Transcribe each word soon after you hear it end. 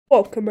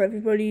Welcome,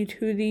 everybody,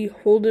 to the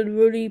Holden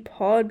Rudy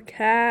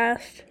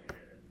podcast.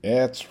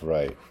 That's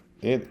right.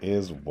 It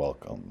is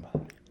welcome.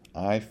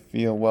 I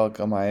feel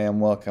welcome. I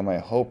am welcome. I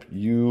hope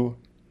you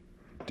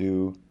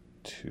do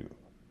too.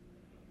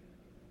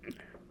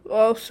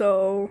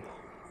 Also,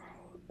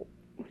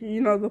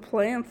 you know the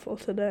plan for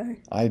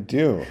today. I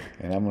do.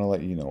 And I'm going to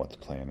let you know what the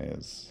plan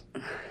is.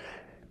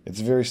 It's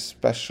a very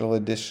special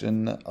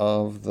edition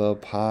of the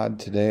pod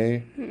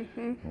today.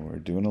 We're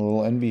doing a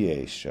little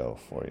NBA show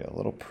for you. A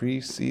little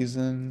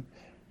preseason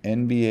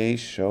NBA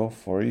show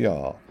for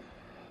y'all.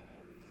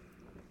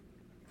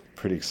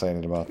 Pretty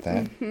excited about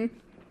that.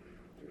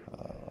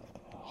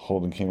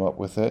 Holden came up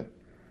with it.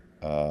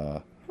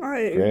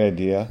 Great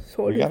idea.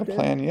 We got a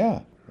plan.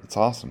 Yeah, it's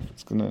awesome.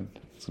 It's gonna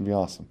be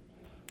awesome.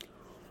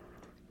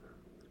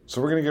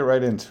 So we're gonna get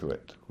right into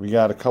it. We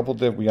got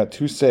we got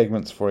two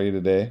segments for you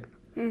today.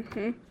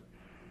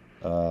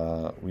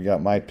 We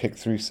got my pick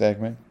 3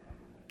 segment.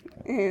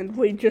 And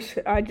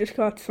I just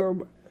got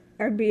some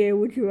NBA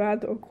Would You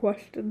Rather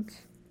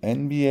questions.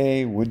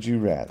 NBA Would You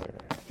Rather.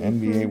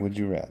 NBA Would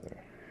You Rather.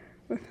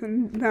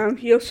 Now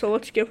here, so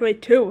let's get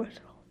right to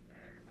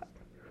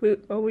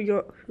it.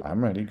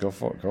 I'm ready. Go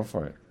for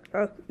it.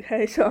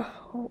 Okay, so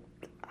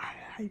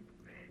I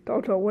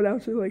don't know what I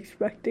was really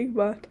expecting,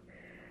 but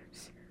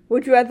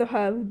would you rather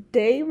have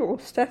Dame or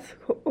Steph?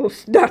 Or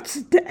not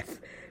Steph.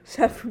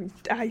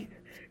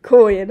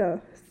 Curry in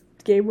a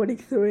game-winning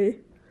 3.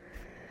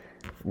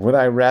 Would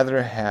I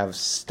rather have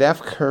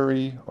Steph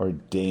Curry or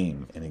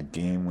Dame in a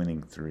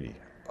game-winning 3?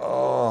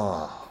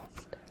 Oh,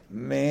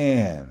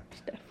 man.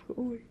 Steph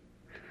Curry.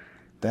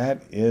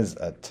 That is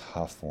a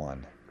tough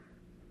one.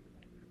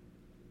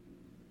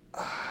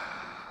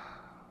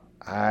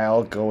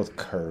 I'll go with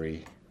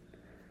Curry.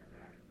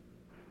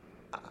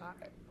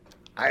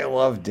 I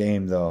love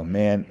Dame, though.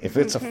 Man, if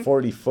it's a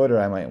 40-footer,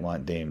 I might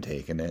want Dame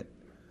taking it.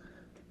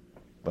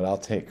 But I'll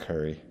take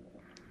Curry.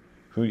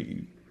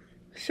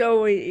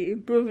 So we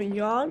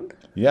moving on?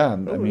 Yeah, I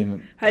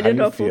mean, I don't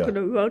know if feel? we're going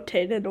to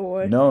rotate it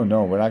or... No,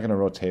 we're not going to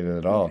rotate it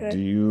at all. Okay. Do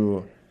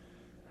you...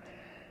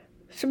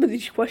 Some of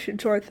these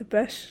questions aren't the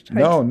best.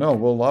 No,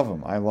 we'll love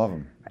them. I love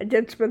them. I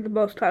did spend the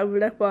most time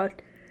with it,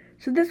 but...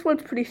 So this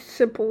one's pretty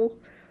simple.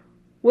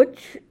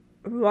 Which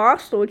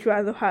roster would you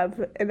rather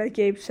have in a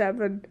Game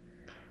 7?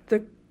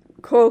 The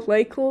current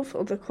Lakers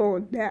or the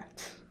current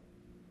Nets?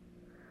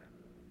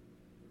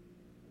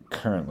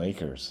 Current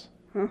Lakers.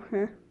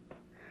 Okay.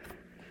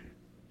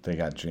 They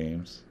got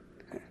James.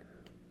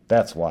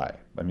 That's why.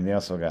 I mean, they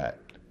also got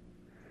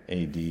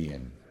AD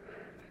and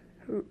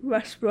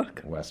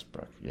Westbrook.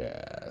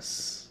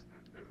 Yes.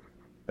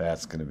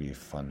 That's going to be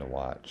fun to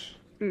watch.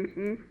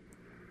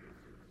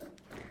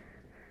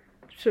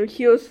 So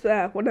here's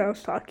that what I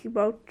was talking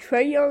about.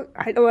 Trae Young,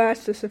 I know I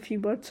asked this a few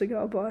months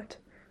ago, but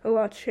a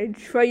lot's changed.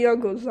 Trae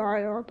Young or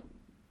Zion?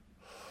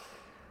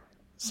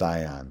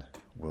 Zion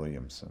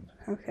Williamson.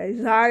 Okay,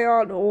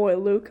 Zion or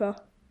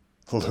Luka?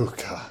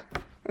 Luka.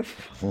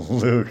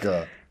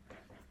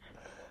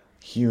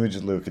 Huge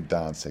Luka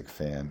Doncic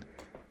fan.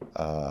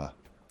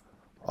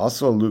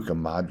 Also a Luka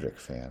Modric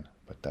fan,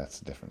 but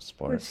that's a different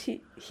sport.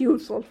 He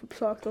was on from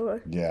soccer,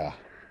 right? Yeah.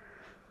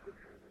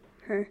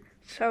 Okay.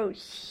 So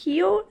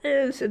here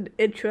is an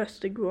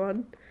interesting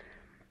one.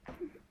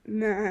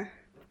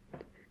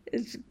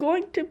 It's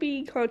going to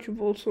be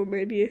controversial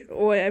maybe,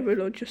 or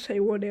everyone will just say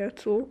one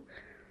answer.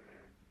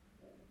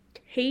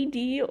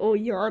 KD or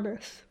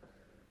Giannis?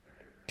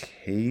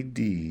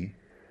 KD,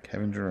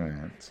 Kevin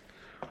Durant,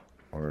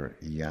 or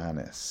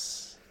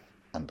Giannis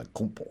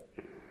Antetokounmpo.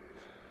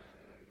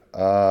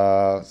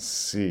 Let's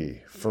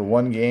see. For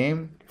one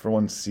game, for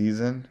one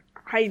season.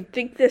 I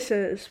think this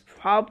is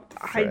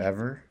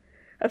forever.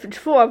 If it's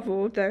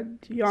forever, then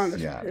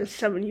Giannis is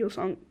 7 years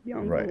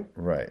younger.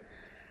 Right.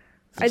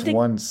 If it's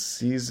one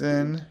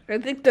season. I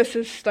think this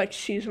is like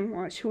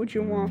season-wise. Who would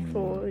you want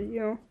for,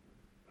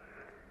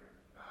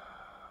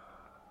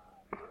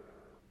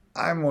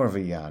 I'm more of a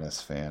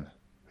Giannis fan.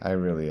 I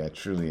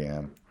truly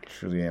am.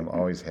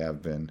 Always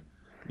have been.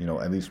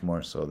 At least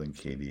more so than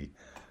KD.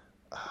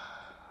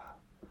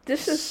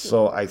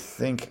 So I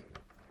think.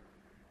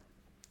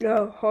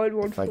 Yeah, hard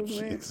one for me.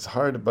 It's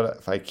hard, but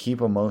if I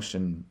keep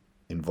emotion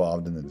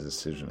involved in the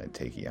decision, I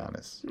take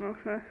Giannis.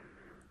 Okay.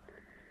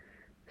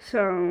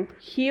 So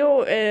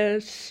here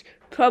is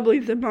probably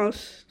the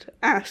most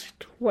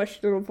asked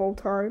question of all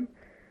time.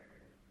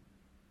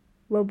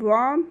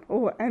 LeBron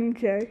or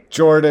MJ?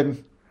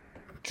 Jordan.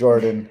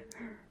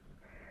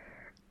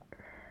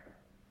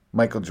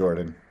 Michael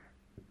Jordan.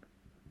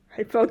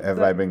 Have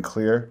I been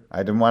clear?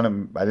 I didn't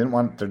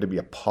want there to be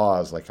a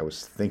pause like I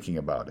was thinking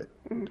about it.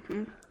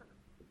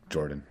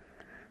 Jordan.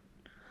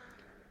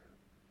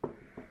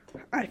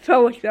 I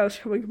felt like that was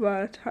coming,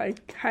 but I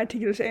had to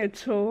get his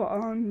answer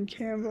on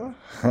camera.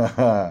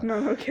 I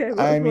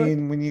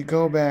mean, when you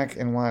go back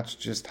and watch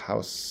just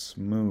how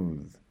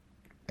smooth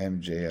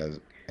MJ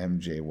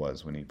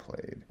was when he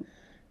played,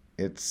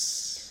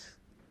 it's...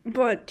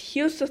 But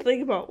here's the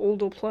thing about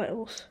older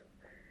players.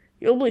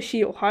 You only see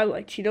your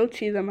highlights. You don't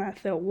see them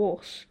at their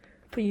worst.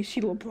 But you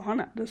see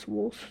LeBron at his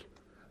worst.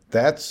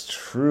 That's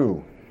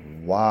true.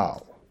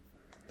 Wow.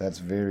 That's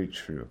very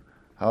true.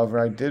 However,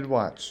 I did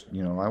watch,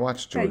 I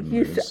watched Jordan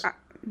lose.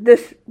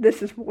 This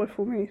is more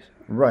for me.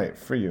 Right,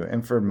 for you.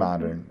 And for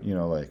modern,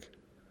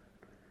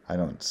 I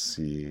don't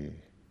see...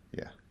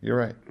 Yeah, you're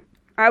right.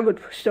 I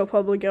would still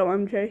probably go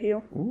MJ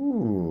here.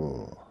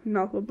 Ooh.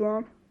 Not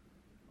LeBron.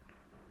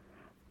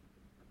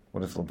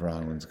 What if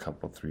LeBron wins a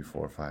couple, 3,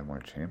 4, 5 more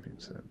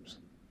championships?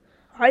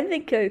 I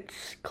think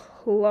it's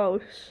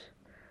close.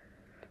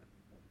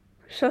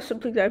 So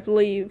simply I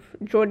believe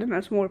Jordan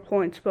has more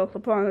points, but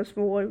LeBron has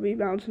more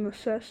rebounds and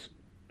assists.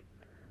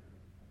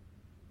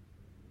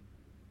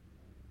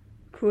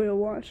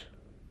 Career-wise.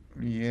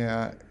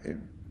 Yeah,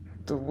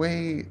 the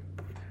way...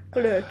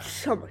 But it's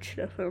so much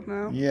different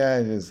now. Yeah,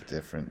 it is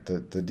different.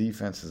 The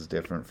defense is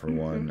different for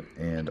one,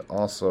 and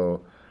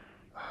also,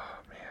 oh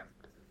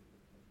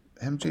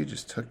man, MJ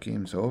just took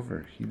games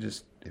over.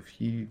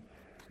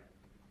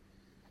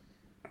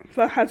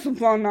 But has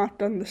LeBron not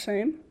done the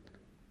same?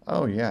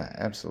 Oh yeah,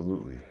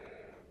 absolutely.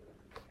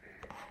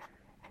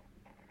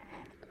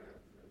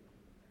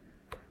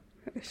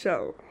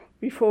 So,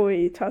 before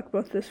we talk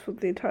about this for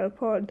the entire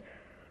pod,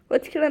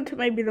 let's get into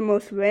maybe the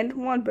most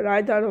random one, but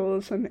I thought it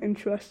was an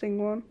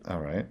interesting one. All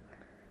right.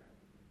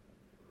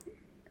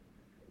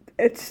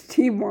 It's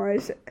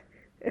team-wise.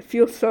 It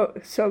feels so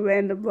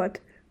random, but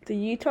the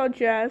Utah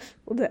Jazz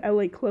or the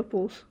LA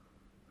Clippers?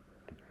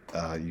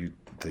 The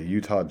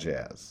Utah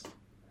Jazz.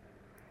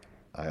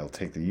 I'll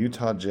take the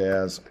Utah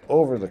Jazz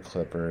over the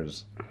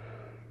Clippers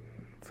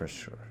for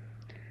sure.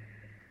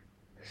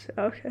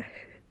 Okay.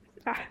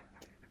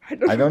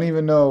 I don't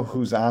even know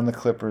who's on the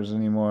Clippers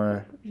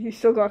anymore. You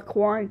still got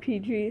Kawhi and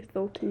PG,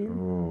 still team.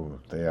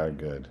 Ooh, they are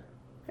good.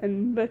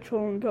 And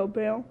Mitchell and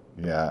Gobert.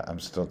 Yeah,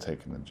 I'm still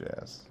taking the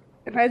Jazz.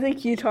 And I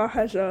think Utah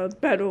has a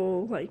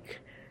better,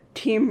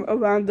 team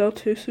around their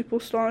two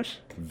superstars.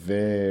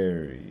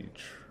 Very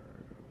true.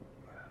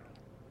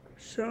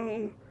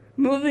 So,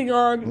 moving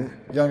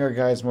on. Younger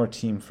guys, more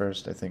team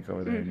first, I think,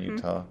 over there in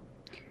Utah.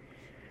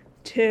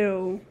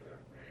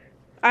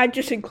 I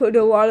just included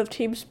a lot of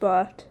teams,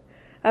 but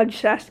I'll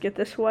just ask it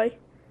this way.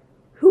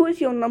 Who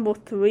is your number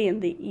 3 in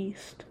the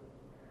East?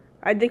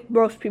 I think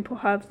most people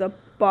have the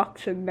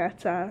Bucks and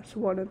Nets as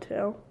 1 and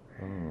 2.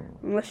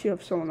 Unless you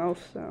have someone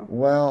else, though.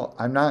 Well,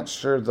 I'm not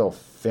sure they'll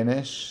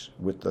finish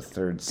with the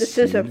third seed. This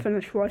isn't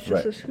finished, watch.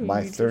 Right. This is who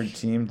My third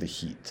team, the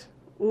Heat.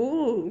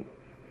 Ooh.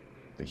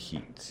 The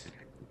Heat.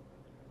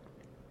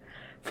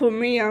 For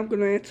me, I'm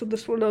going to answer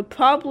this one. It'll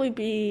probably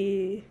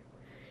be...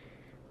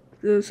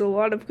 There's a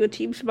lot of good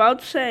teams, but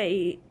I'd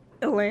say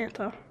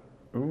Atlanta.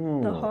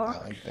 Ooh, The Hawks.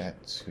 I like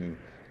that, too.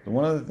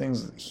 One of the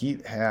things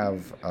Heat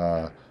have,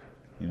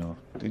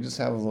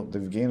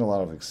 they've gained a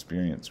lot of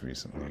experience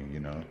recently,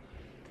 A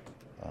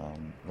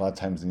lot of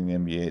times in the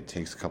NBA, it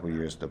takes a couple of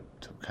years to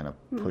kind of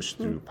push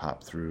through,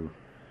 pop through.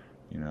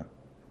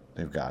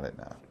 They've got it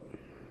now.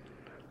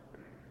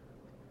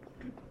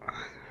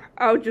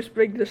 I'll just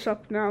bring this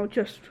up now.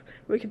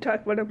 We can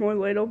talk about it more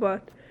later,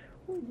 but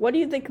what do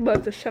you think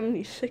about the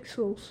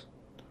 76ers?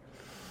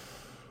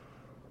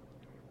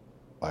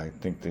 I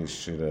think they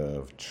should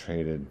have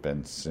traded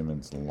Ben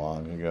Simmons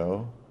long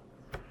ago.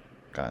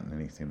 Gotten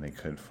anything they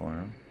could for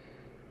him.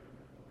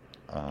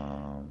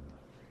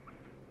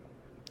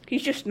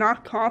 He's just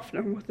not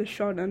confident with the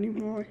shot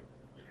anymore.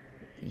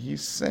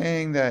 He's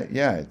saying that,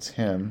 yeah, it's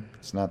him.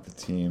 It's not the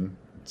team.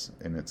 It's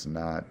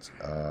not,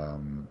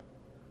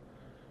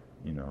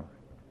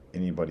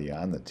 anybody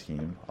on the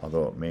team.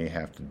 Although it may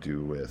have to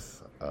do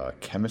with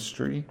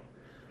chemistry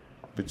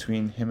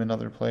between him and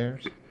other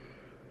players.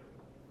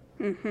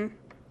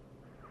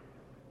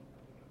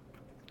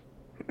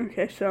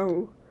 Okay,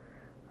 so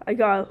I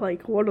got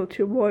 1 or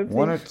 2 more of these.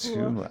 1 or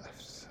 2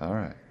 left. All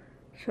right.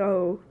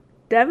 So,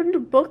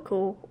 Devin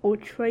Booker or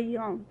Trae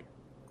Young?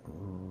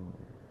 Ooh.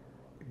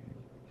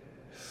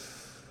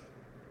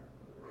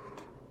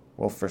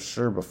 Well, for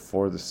sure,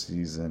 before this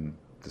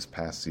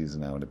past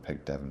season, I would have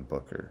picked Devin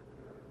Booker.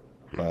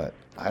 But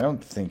I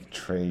don't think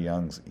Trae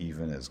Young's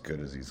even as good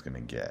as he's going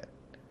to get.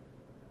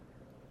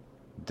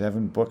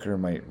 Devin Booker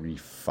might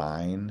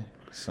refine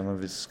some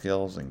of his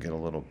skills and get a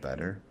little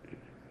better.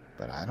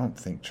 But I don't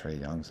think Trae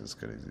Young's as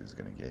good as he's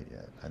going to get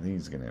yet. I think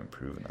he's going to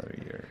improve another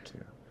year or 2.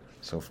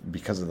 So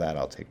because of that,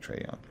 I'll take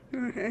Trae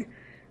Young. Okay.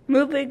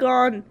 Moving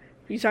on,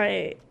 because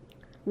I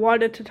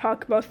wanted to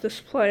talk about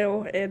this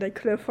player and I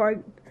couldn't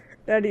find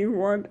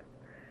anyone.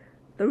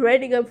 The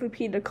rating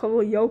MVP,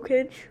 Nikola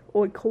Jokic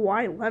or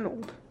Kawhi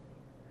Leonard?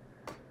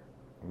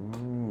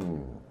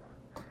 Ooh.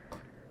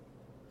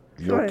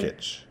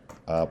 Jokic.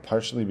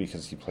 Partially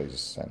because he plays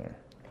center.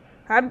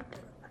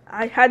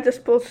 I had this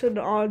person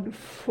on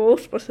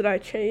first, but then I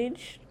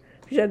changed.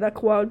 Because I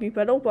thought Kawhi would be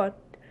better, but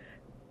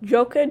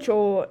Jokic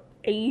or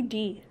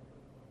AD?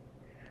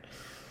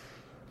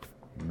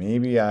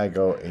 Maybe I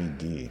go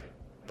AD.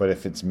 But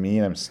if it's me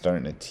and I'm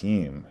starting a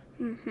team,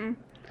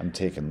 I'm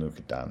taking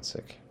Luka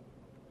Doncic.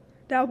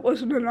 That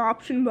wasn't an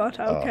option, but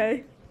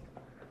okay.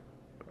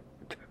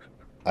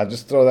 I'll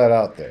just throw that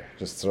out there.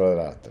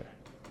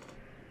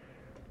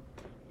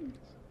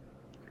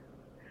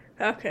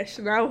 Okay,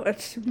 so now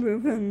let's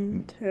move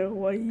into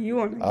what you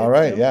want to get All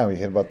right, to. yeah, we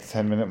hit about the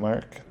 10-minute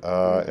mark,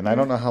 and I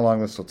don't know how long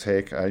this will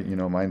take.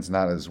 Mine's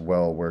not as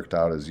well worked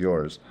out as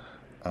yours,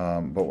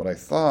 but what I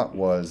thought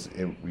was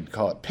we'd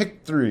call it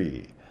Pick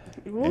Three,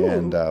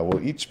 and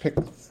we'll each pick.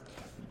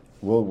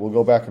 We'll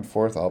go back and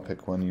forth. I'll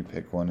pick one, you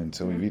pick one,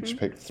 until we've each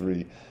picked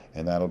three,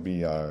 and that'll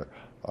be our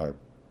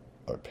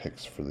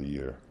picks for the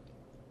year.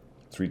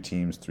 3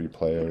 teams, 3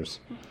 players.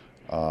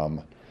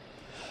 And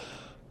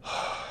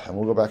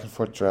we'll go back and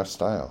forth draft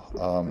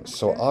style.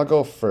 So I'll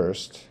go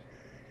first.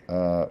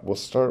 We'll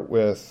start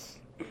with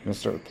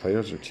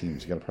players or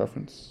teams. You got a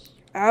preference?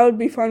 I would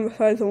be fine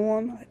with either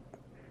one.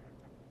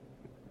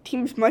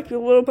 Teams might be a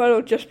little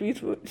better just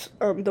because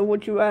the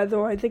Would You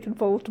Rather, I think,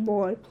 involved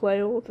more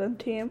player than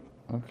team.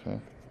 Okay.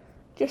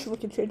 Just so we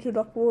can change it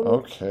up a little.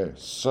 Okay,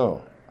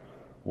 so,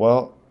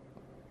 well,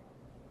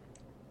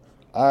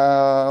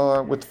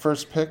 with the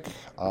first pick,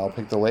 I'll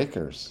pick the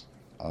Lakers.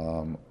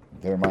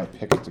 They're my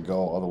pick to go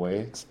all the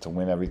way to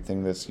win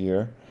everything this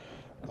year.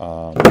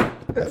 I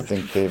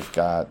think they've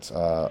got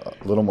a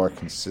little more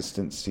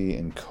consistency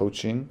in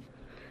coaching.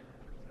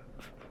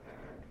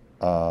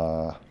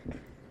 So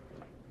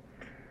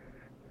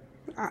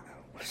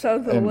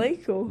the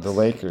Lakers. The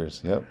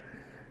Lakers, yep.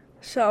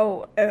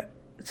 So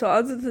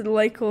other than the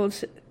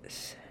Lakers,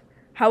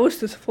 how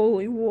is this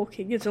fully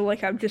working? Is it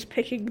like I'm just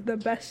picking the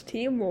best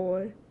team,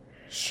 or?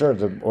 Sure,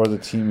 the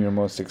team you're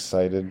most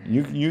excited.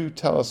 You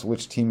tell us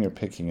which team you're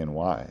picking and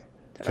why.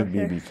 Could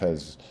be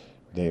because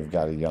they've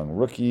got a young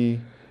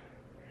rookie,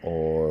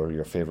 or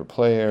your favorite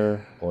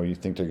player, or you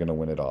think they're going to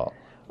win it all.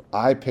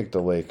 I picked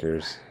the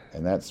Lakers,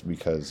 and that's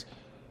because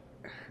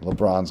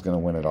LeBron's going to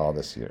win it all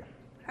this year.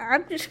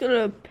 I'm just going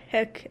to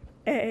pick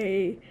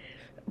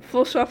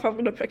first off, I'm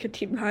going to pick a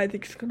team that I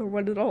think is going to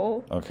win it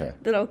all. Okay.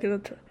 Then I'll get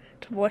into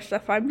more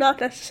stuff. I'm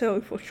not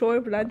necessarily for sure,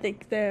 but I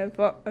think they're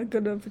as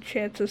good of a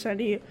chance as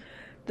any.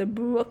 The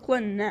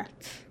Brooklyn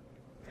Nets.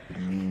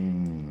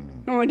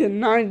 No, I did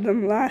 9 of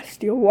them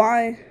last year.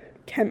 Why?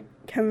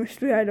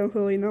 Chemistry, I don't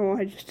really know.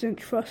 I just didn't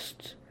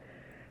trust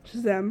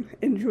them.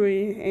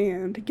 Injury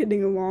and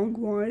getting along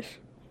wise.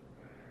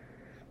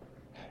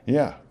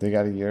 Yeah, they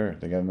got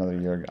another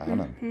year on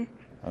them.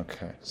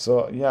 Okay.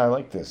 So, yeah, I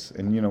like this.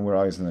 And, we're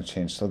always going to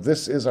change. So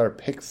this is our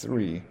pick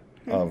 3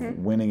 of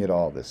winning it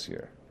all this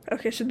year.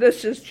 Okay, so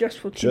this is just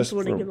for teams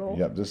winning it all.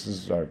 Yep, this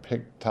is our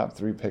top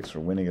 3 picks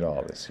for winning it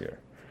all this year.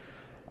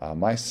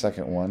 My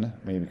second one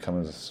may come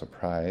as a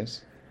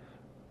surprise.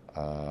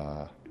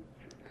 I'm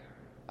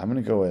going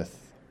to go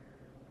with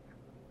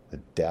the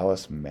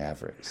Dallas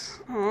Mavericks.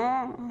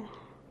 Oh.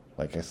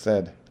 Like I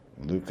said,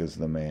 Luka's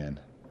the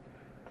man.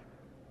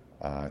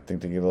 I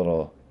think they get a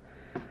little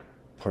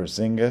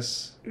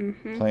Porzingis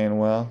playing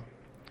well.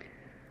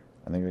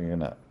 I think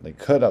they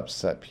could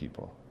upset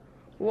people.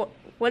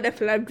 What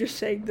if, and I'm just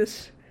saying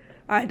this,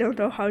 I don't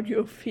know how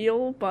you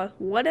feel, but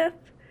what if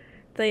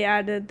they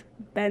added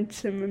Ben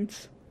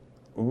Simmons?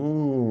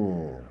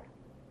 Ooh.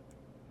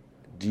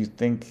 Do you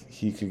think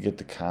he could get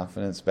the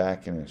confidence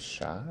back in his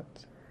shot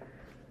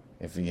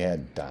if he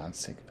had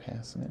Doncic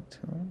passing it to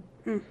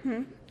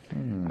him?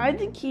 I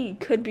think he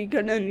could be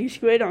good, and he's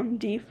great on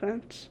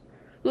defense.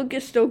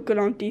 Luka's still good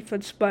on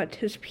defense, but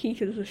his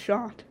peak is a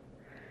shot.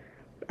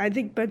 I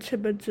think Ben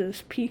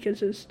Simmons' peak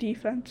is his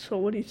defense, so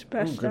what he's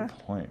best at.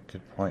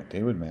 Good point.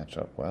 They would match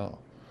up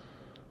well.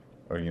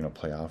 Or,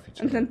 play off each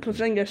other. And then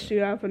Porzingis, you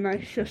have a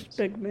nice, just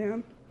big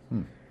man.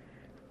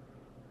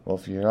 Well,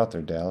 if you're out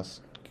there,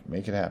 Dallas,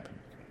 make it happen.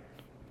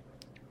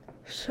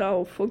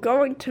 So, for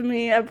going to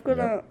me, I'm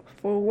gonna,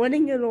 for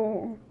winning it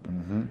all,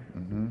 I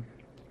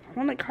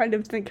want to kind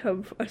of think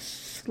of a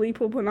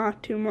sleeper, but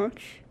not too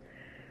much.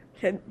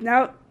 Okay,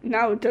 now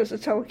it doesn't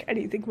sound like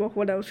anything about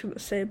what I was going to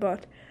say,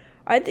 but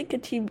I think a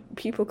team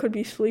people could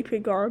be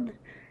sleeping on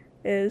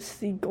is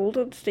the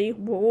Golden State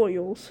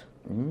Warriors.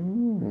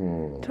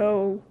 Ooh.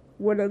 To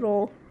win it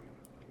all.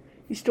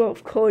 You still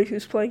have Curry,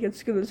 who's playing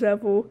as good as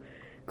ever.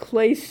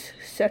 Clay's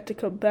set to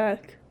come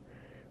back.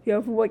 You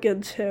have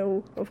Wiggins,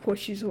 who, of course,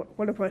 she's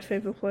one of my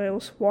favorite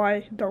players.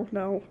 Why? Don't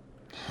know.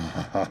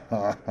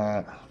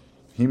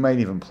 He might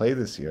even play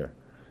this year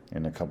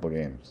in a couple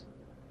games.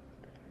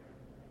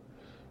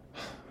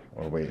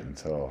 Or wait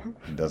until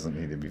he doesn't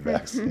need to be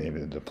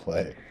vaccinated to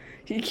play.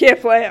 He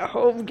can't play at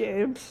home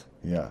games.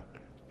 Yeah.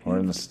 Or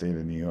in the state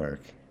of New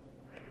York.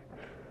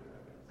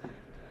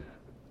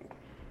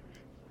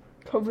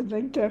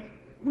 COVID-19.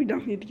 We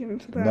don't need to get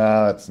into that.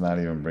 No, let's not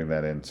even bring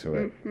that into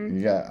it.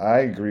 Yeah,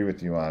 I agree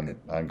with you on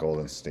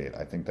Golden State.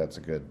 I think that's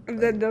a good. And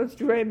then there's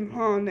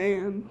Draymond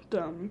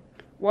and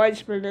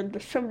Wiseman, and the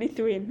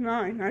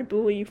 73-9, I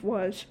believe,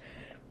 was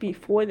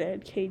before they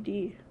had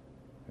KD.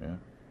 Yeah.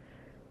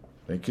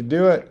 They could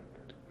do it.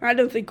 I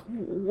don't think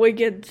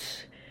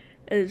Wiggins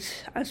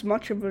is as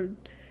much of a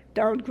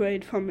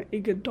downgrade from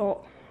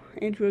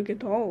Andrew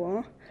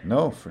Iguodala.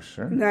 No, for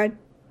sure. And I,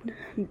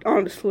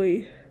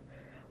 honestly,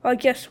 I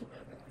guess,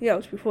 yeah, it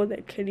was before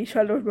that KD,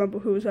 so I don't remember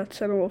who was at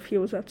center, or if he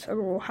was at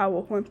center, or how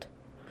it went.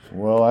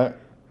 Well,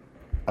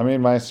 I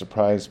made my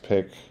surprise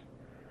pick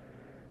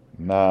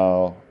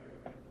now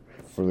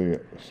for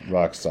the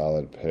rock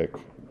solid pick.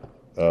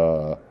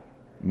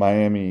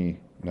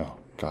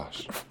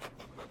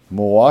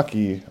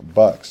 Milwaukee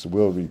Bucks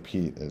will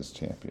repeat as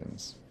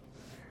champions.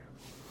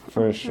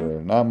 For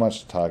sure. Not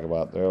much to talk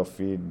about. They'll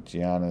feed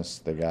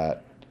Giannis. They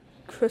got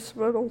Chris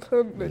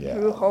Middleton and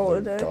Drew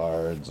Holiday. The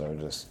guards are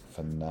just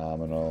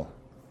phenomenal.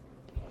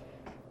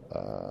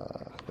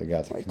 They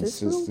got the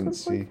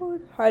consistency.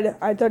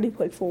 I thought he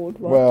played forward.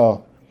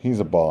 Well, he's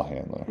a ball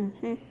handler.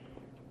 Mm-hmm.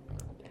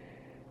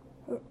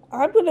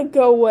 I'm going to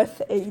go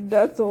with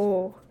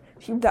another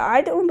team that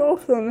I don't know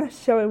if they'll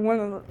necessarily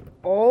win it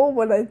all,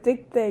 but I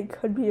think they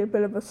could be a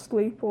bit of a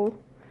sleeper.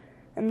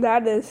 And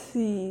that is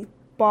the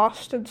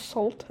Boston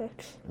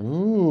Celtics.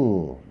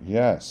 Ooh,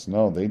 yes.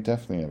 No, they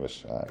definitely have a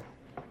shot.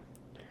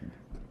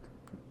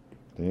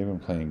 They've been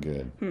playing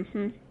good.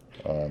 Mm-hmm.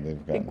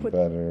 They've gotten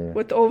better.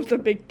 With all of the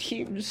big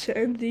teams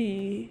in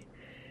the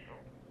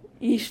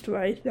East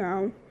right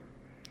now,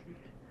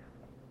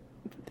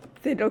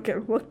 they don't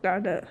get looked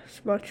at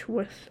as much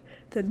with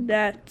the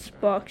Nets,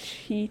 Bucks,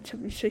 Heat,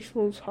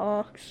 76ers,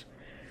 Hawks.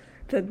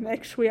 The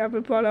Knicks we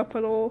haven't brought up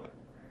at all.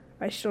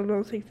 I still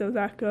don't think they're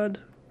that good.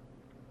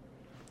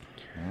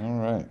 All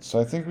right. So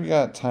I think we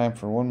got time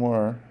for one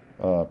more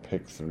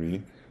pick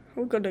 3.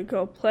 We're going to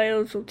go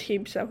players or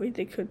teams that we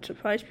think could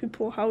surprise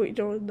people. How are we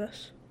doing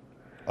this?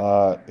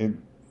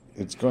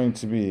 It's going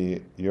to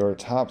be your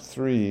top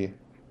 3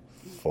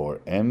 for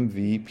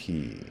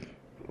MVP.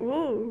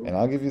 Ooh. And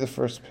I'll give you the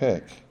first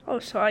pick. Oh,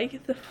 so I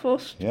get the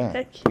first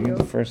pick you here. get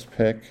the first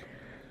pick.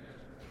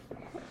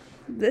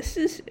 This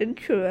is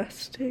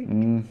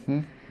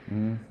interesting.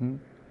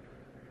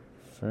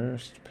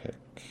 First pick.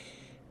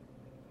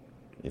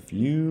 If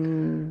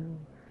you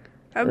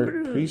are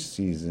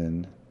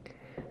preseason.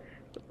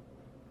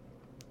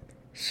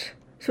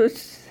 So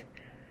it's,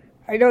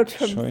 I know it's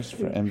from choice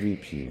for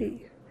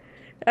MVP.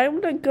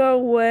 I'm going to go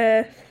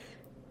with,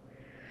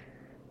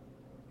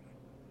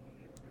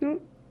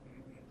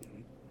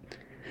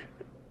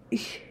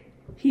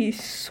 he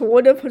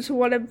sort of was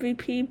one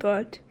MVP,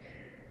 but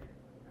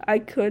I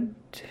could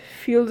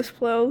feel this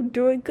player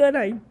doing good.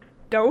 I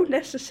don't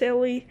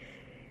necessarily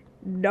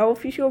know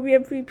if he's going to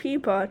be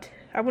MVP, but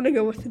I'm going to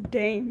go with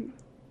Dame.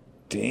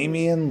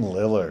 Damian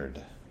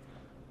Lillard.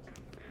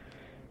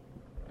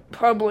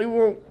 Probably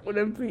won't win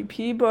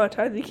MVP, but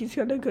I think he's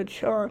got a good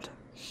shot.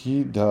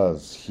 He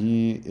does.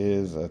 He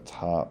is a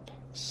top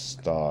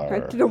star. I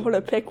didn't want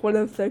to pick one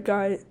of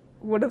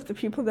the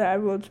people that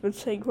everyone's been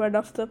saying right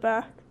off the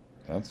bat.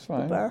 That's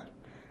fine. I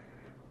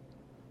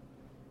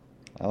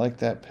like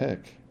that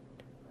pick.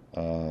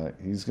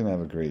 He's going to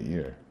have a great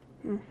year.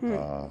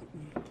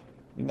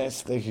 Be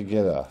nice if they could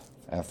get a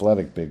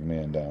athletic big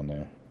man down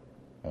there.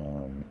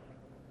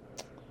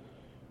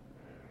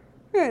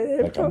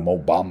 Like a Mo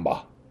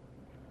Bamba.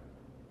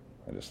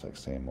 I just like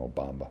saying Mo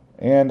Bamba.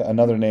 And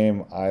another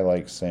name I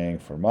like saying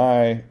for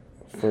my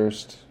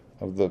first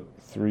of the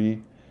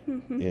 3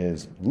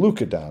 is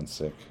Luka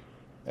Doncic,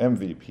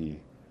 MVP,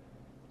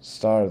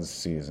 star of the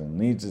season,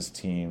 leads his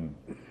team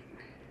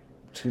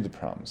to the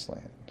promised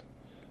land.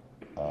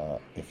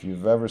 If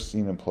you've ever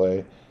seen him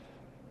play,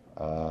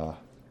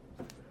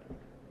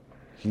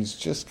 he's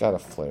just got a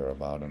flair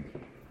about him.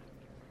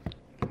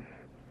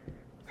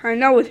 I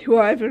know with who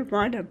I have in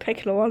mind, I'm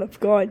picking a lot of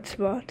guards,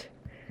 but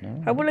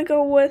I want to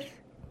go with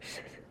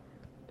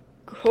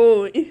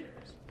Curry.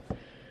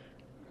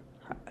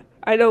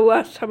 I know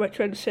last time I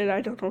tried to say it,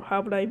 I don't know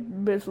how, but I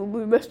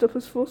miserably messed up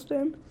his first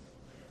name.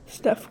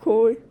 Steph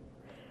Curry.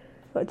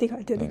 But I think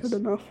I did it good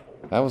enough.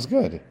 That was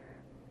good.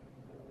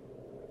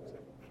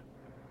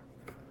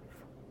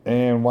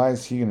 And why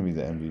is he going to be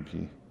the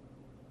MVP?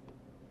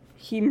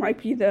 He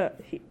might be the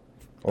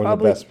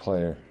best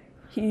player.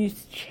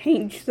 He's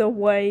changed the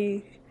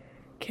way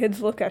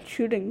kids look at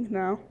shooting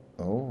now.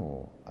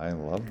 Oh, I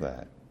love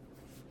that.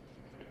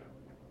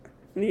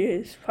 He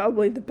is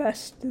probably the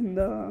best in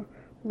the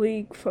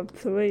league from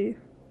 3.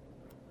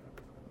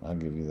 I'll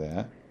give you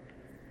that.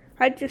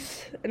 I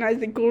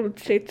think Golden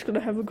State's going to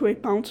have a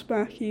great bounce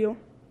back year.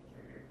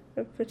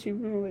 If it's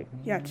even really,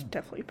 it's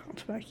definitely a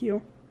bounce back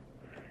year.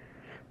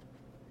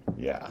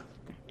 Yeah.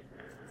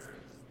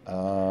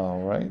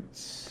 All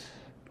right.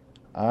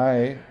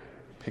 I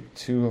pick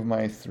 2 of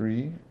my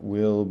 3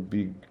 will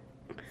be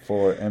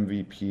for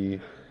MVP.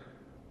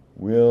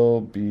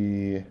 Will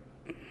be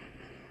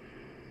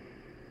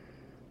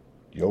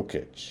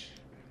Jokic.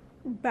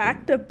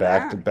 Back to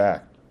back.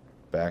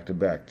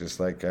 Just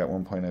like at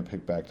one point I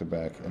picked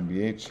back-to-back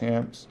NBA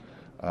champs.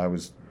 I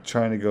was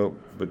trying to go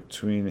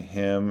between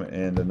him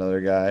and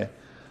another guy.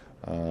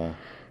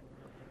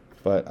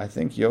 But I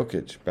think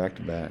Jokic,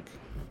 back-to-back.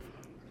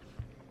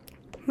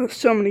 There's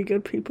so many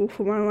good people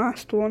for my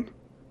last one.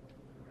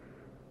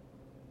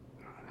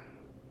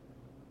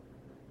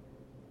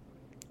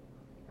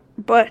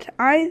 But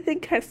I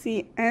think at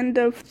the end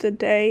of the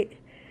day,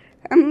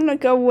 I'm going to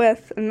go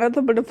with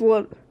another bit of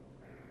what...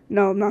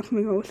 No, I'm not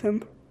going to go with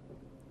him.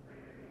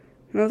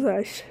 Another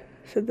I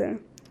said there.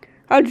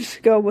 I'll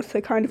just go with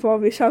the kind of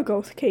obvious. I'll go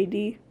with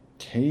KD.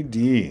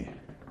 KD.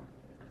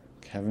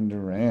 Kevin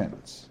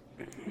Durant.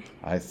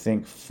 I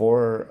think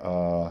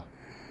for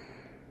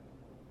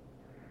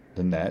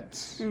the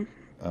Nets, to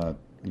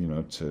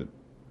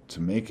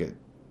make it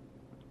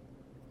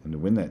and to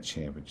win that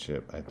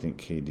championship, I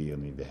think KD will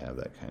need to have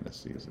that kind of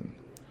season.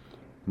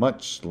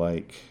 Much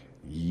like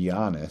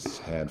Giannis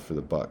had for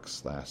the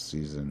Bucks last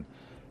season.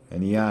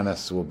 And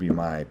Giannis will be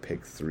my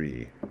pick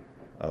 3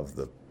 of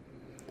the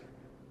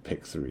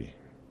pick 3.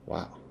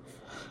 Wow.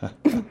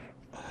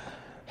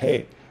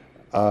 Hey,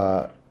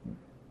 that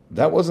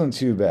wasn't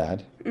too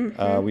bad.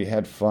 We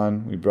had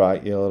fun. We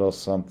brought you a little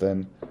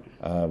something.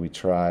 We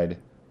tried.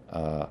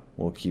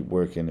 We'll keep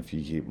working if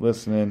you keep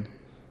listening.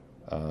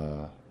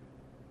 Loved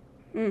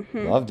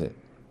it.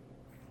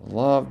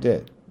 Loved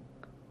it.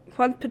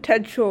 One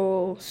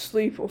potential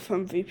sleeper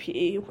from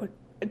VPE.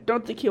 I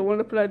don't think he'll win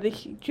it, but I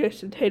think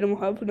Jason Tatum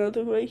will have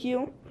another great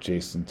year.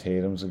 Jason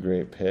Tatum's a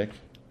great pick.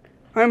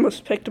 I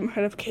almost picked him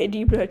ahead of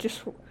KD, but I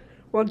just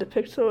wanted to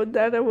pick someone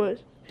that I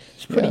was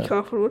pretty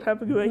confident would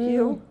have a great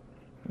year.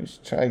 We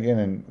should try again,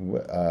 and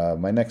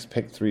my next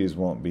pick 3s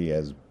won't be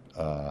as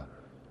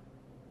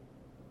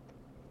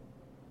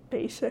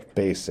basic.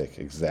 Basic,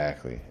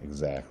 exactly.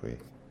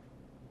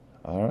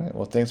 All right,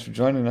 well, thanks for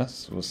joining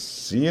us. We'll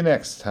see you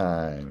next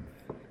time.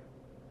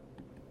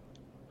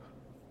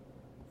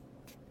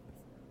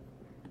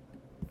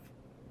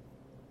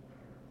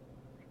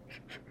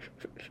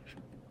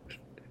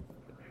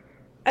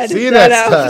 See you next time.